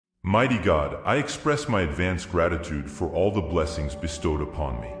Mighty God, I express my advanced gratitude for all the blessings bestowed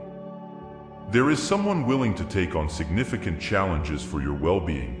upon me. There is someone willing to take on significant challenges for your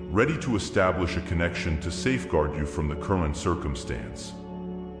well-being, ready to establish a connection to safeguard you from the current circumstance.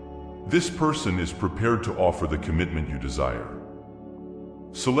 This person is prepared to offer the commitment you desire.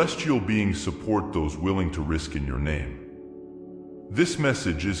 Celestial beings support those willing to risk in your name. This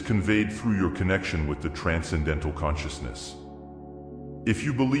message is conveyed through your connection with the transcendental consciousness. If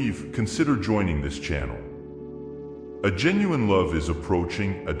you believe, consider joining this channel. A genuine love is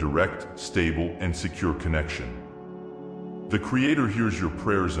approaching a direct, stable, and secure connection. The Creator hears your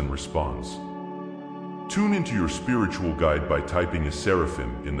prayers and responds. Tune into your spiritual guide by typing a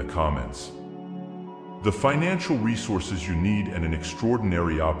seraphim in the comments. The financial resources you need and an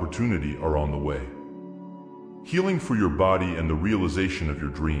extraordinary opportunity are on the way. Healing for your body and the realization of your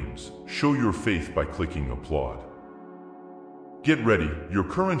dreams. Show your faith by clicking applaud. Get ready, your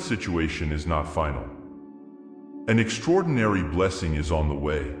current situation is not final. An extraordinary blessing is on the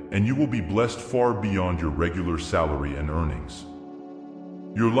way, and you will be blessed far beyond your regular salary and earnings.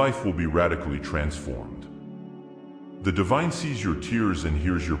 Your life will be radically transformed. The Divine sees your tears and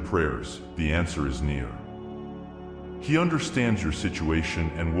hears your prayers. The answer is near. He understands your situation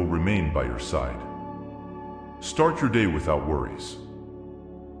and will remain by your side. Start your day without worries.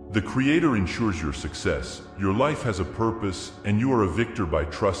 The Creator ensures your success, your life has a purpose, and you are a victor by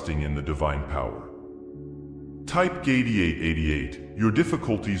trusting in the divine power. Type 8888, your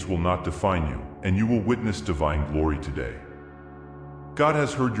difficulties will not define you, and you will witness divine glory today. God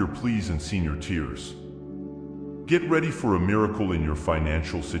has heard your pleas and seen your tears. Get ready for a miracle in your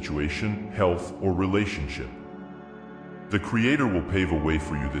financial situation, health, or relationship. The Creator will pave a way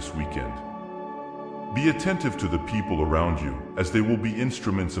for you this weekend. Be attentive to the people around you, as they will be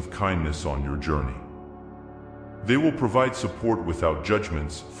instruments of kindness on your journey. They will provide support without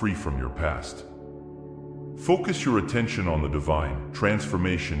judgments, free from your past. Focus your attention on the divine.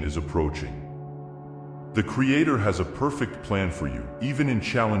 Transformation is approaching. The Creator has a perfect plan for you, even in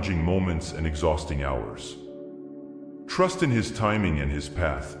challenging moments and exhausting hours. Trust in His timing and His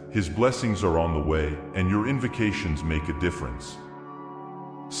path. His blessings are on the way, and your invocations make a difference.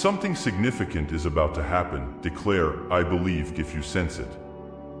 Something significant is about to happen. Declare, I believe, if you sense it.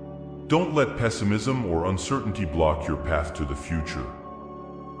 Don't let pessimism or uncertainty block your path to the future.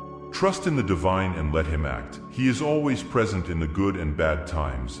 Trust in the divine and let Him act. He is always present in the good and bad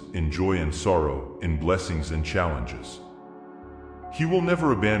times, in joy and sorrow, in blessings and challenges. He will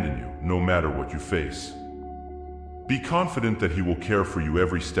never abandon you, no matter what you face. Be confident that He will care for you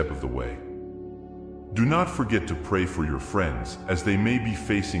every step of the way. Do not forget to pray for your friends, as they may be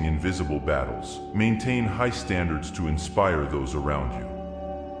facing invisible battles. Maintain high standards to inspire those around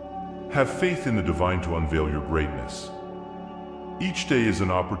you. Have faith in the divine to unveil your greatness. Each day is an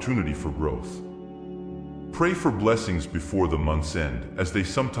opportunity for growth. Pray for blessings before the month's end, as they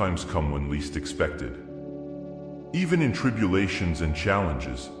sometimes come when least expected. Even in tribulations and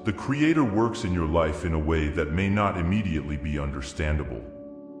challenges, the Creator works in your life in a way that may not immediately be understandable.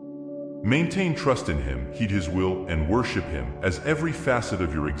 Maintain trust in Him, heed His will, and worship Him, as every facet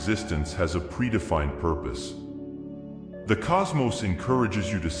of your existence has a predefined purpose. The cosmos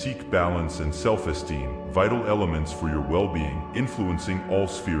encourages you to seek balance and self-esteem, vital elements for your well-being, influencing all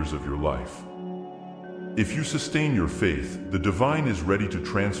spheres of your life. If you sustain your faith, the divine is ready to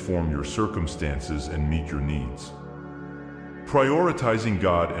transform your circumstances and meet your needs. Prioritizing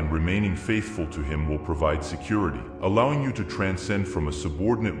God and remaining faithful to Him will provide security, allowing you to transcend from a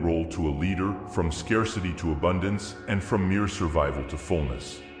subordinate role to a leader, from scarcity to abundance, and from mere survival to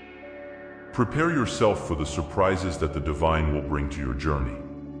fullness. Prepare yourself for the surprises that the divine will bring to your journey.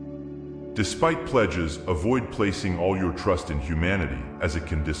 Despite pledges, avoid placing all your trust in humanity, as it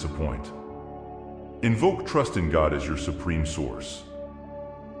can disappoint. Invoke trust in God as your supreme source.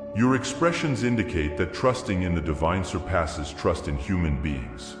 Your expressions indicate that trusting in the divine surpasses trust in human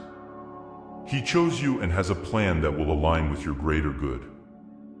beings. He chose you and has a plan that will align with your greater good.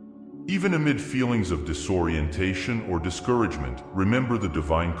 Even amid feelings of disorientation or discouragement, remember the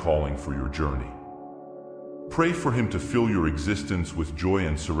divine calling for your journey. Pray for Him to fill your existence with joy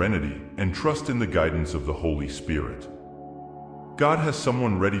and serenity, and trust in the guidance of the Holy Spirit. God has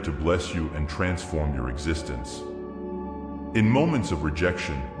someone ready to bless you and transform your existence. In moments of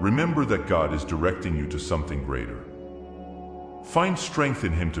rejection, remember that God is directing you to something greater. Find strength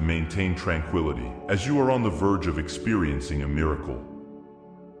in Him to maintain tranquility, as you are on the verge of experiencing a miracle.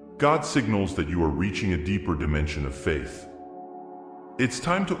 God signals that you are reaching a deeper dimension of faith. It's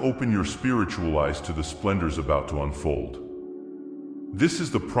time to open your spiritual eyes to the splendors about to unfold. This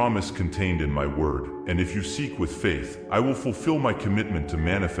is the promise contained in my word, and if you seek with faith, I will fulfill my commitment to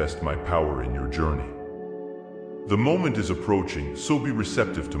manifest my power in your journey. The moment is approaching, so be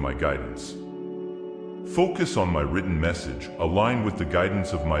receptive to my guidance. Focus on my written message, align with the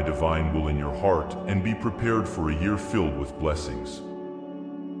guidance of my divine will in your heart, and be prepared for a year filled with blessings.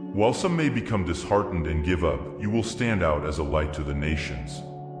 While some may become disheartened and give up, you will stand out as a light to the nations.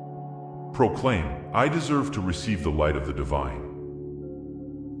 Proclaim, I deserve to receive the light of the divine.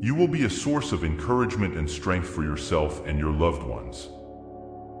 You will be a source of encouragement and strength for yourself and your loved ones.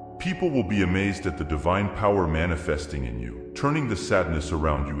 People will be amazed at the divine power manifesting in you, turning the sadness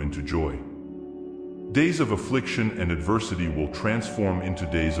around you into joy. Days of affliction and adversity will transform into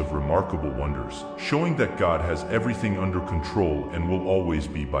days of remarkable wonders, showing that God has everything under control and will always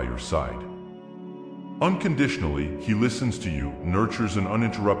be by your side. Unconditionally, He listens to you, nurtures an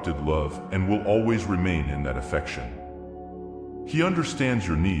uninterrupted love, and will always remain in that affection. He understands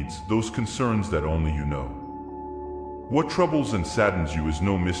your needs, those concerns that only you know. What troubles and saddens you is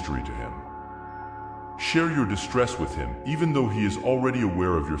no mystery to Him. Share your distress with Him, even though He is already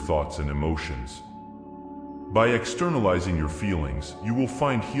aware of your thoughts and emotions. By externalizing your feelings, you will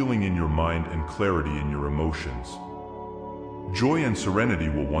find healing in your mind and clarity in your emotions. Joy and serenity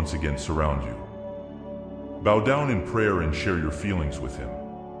will once again surround you. Bow down in prayer and share your feelings with Him.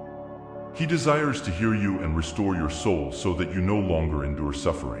 He desires to hear you and restore your soul so that you no longer endure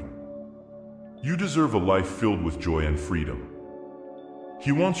suffering. You deserve a life filled with joy and freedom.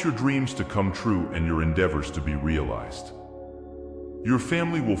 He wants your dreams to come true and your endeavors to be realized. Your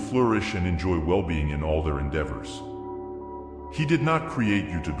family will flourish and enjoy well-being in all their endeavors. He did not create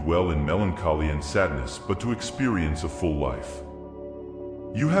you to dwell in melancholy and sadness, but to experience a full life.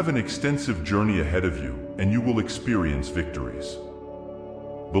 You have an extensive journey ahead of you, and you will experience victories.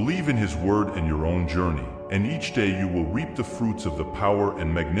 Believe in His word and your own journey, and each day you will reap the fruits of the power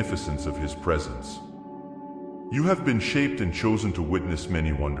and magnificence of His presence. You have been shaped and chosen to witness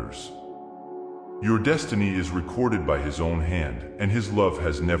many wonders. Your destiny is recorded by His own hand, and His love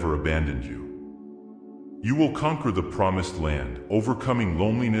has never abandoned you. You will conquer the promised land, overcoming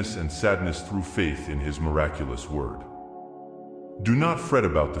loneliness and sadness through faith in His miraculous word. Do not fret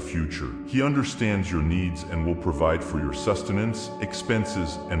about the future. He understands your needs and will provide for your sustenance,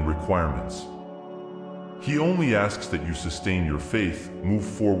 expenses, and requirements. He only asks that you sustain your faith, move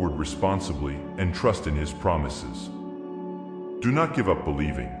forward responsibly, and trust in His promises. Do not give up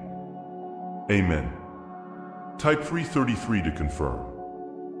believing. Amen. Type 333 to confirm.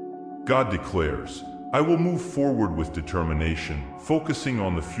 God declares, I will move forward with determination, focusing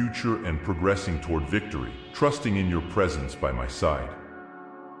on the future and progressing toward victory, trusting in your presence by my side.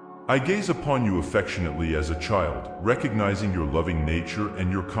 I gaze upon you affectionately as a child, recognizing your loving nature and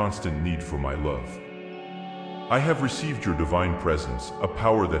your constant need for my love. I have received your divine presence, a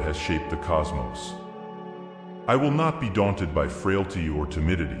power that has shaped the cosmos. I will not be daunted by frailty or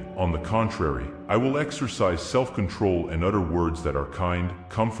timidity. On the contrary, I will exercise self-control and utter words that are kind,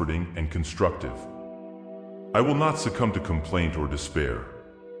 comforting, and constructive. I will not succumb to complaint or despair.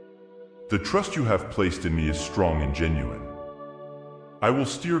 The trust you have placed in me is strong and genuine. I will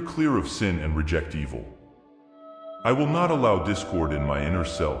steer clear of sin and reject evil. I will not allow discord in my inner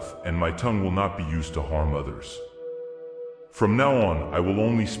self, and my tongue will not be used to harm others. From now on, I will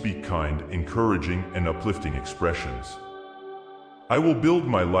only speak kind, encouraging, and uplifting expressions. I will build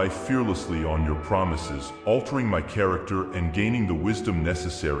my life fearlessly on your promises, altering my character and gaining the wisdom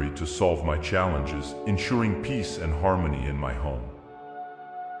necessary to solve my challenges, ensuring peace and harmony in my home.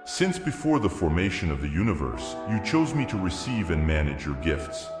 Since before the formation of the universe, you chose me to receive and manage your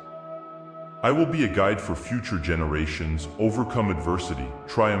gifts. I will be a guide for future generations, overcome adversity,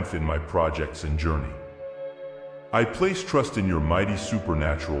 triumph in my projects and journey. I place trust in your mighty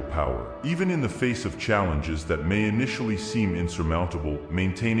supernatural power, even in the face of challenges that may initially seem insurmountable,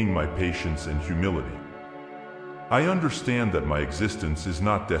 maintaining my patience and humility. I understand that my existence is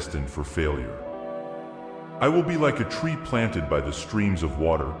not destined for failure. I will be like a tree planted by the streams of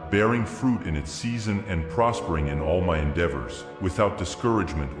water, bearing fruit in its season and prospering in all my endeavors, without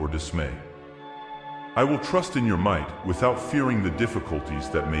discouragement or dismay. I will trust in your might, without fearing the difficulties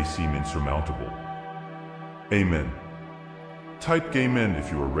that may seem insurmountable. Amen. Type Amen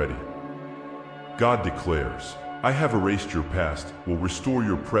if you are ready. God declares, I have erased your past, will restore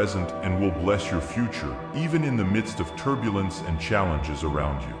your present, and will bless your future, even in the midst of turbulence and challenges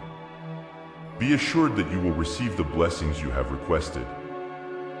around you. Be assured that you will receive the blessings you have requested.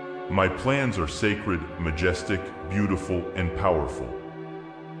 My plans are sacred, majestic, beautiful, and powerful.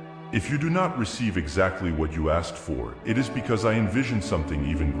 If you do not receive exactly what you asked for, it is because I envision something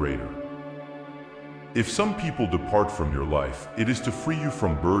even greater. If some people depart from your life, it is to free you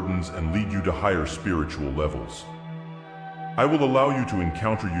from burdens and lead you to higher spiritual levels. I will allow you to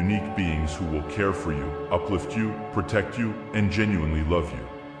encounter unique beings who will care for you, uplift you, protect you, and genuinely love you.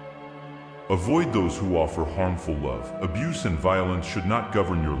 Avoid those who offer harmful love. Abuse and violence should not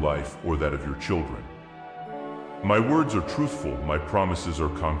govern your life or that of your children. My words are truthful, my promises are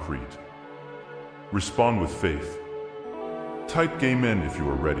concrete. Respond with faith. Type Amen if you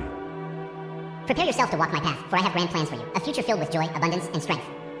are ready. Prepare yourself to walk my path, for I have grand plans for you, a future filled with joy, abundance, and strength.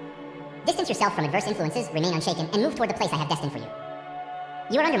 Distance yourself from adverse influences, remain unshaken, and move toward the place I have destined for you.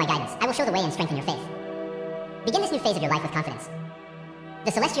 You are under my guidance. I will show the way and strengthen your faith. Begin this new phase of your life with confidence.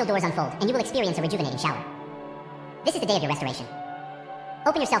 The celestial doors unfold, and you will experience a rejuvenating shower. This is the day of your restoration.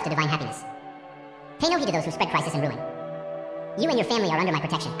 Open yourself to divine happiness. Pay no heed to those who spread crisis and ruin. You and your family are under my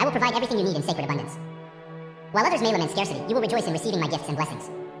protection. I will provide everything you need in sacred abundance. While others may lament scarcity, you will rejoice in receiving my gifts and blessings.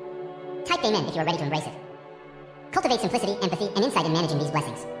 Type Amen if you are ready to embrace it. Cultivate simplicity, empathy, and insight in managing these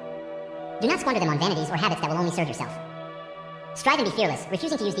blessings. Do not squander them on vanities or habits that will only serve yourself. Strive and be fearless,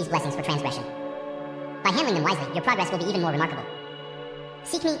 refusing to use these blessings for transgression. By handling them wisely, your progress will be even more remarkable.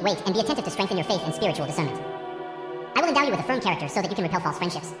 Seek me, wait, and be attentive to strengthen your faith and spiritual discernment. I will endow you with a firm character so that you can repel false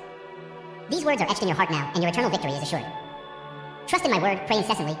friendships. These words are etched in your heart now, and your eternal victory is assured. Trust in my word, pray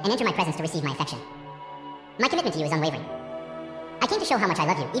incessantly, and enter my presence to receive my affection. My commitment to you is unwavering. I came to show how much I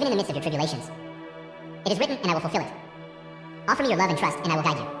love you, even in the midst of your tribulations. It is written, and I will fulfill it. Offer me your love and trust, and I will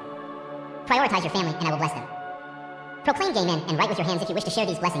guide you. Prioritize your family, and I will bless them. Proclaim Amen and write with your hands if you wish to share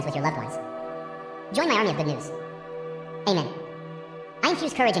these blessings with your loved ones. Join my army of good news. Amen. I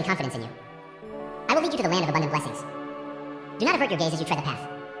infuse courage and confidence in you. I will lead you to the land of abundant blessings. Do not avert your gaze as you tread the path.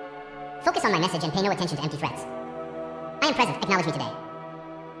 Focus on my message and pay no attention to empty threats. I am present, acknowledge me today.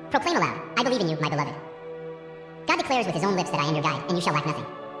 Proclaim aloud, I believe in you, my beloved. God declares with his own lips that I am your guide, and you shall lack nothing.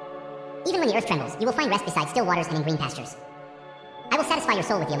 Even when the earth trembles, you will find rest beside still waters and in green pastures. I will satisfy your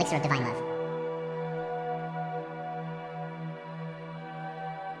soul with the elixir of divine love.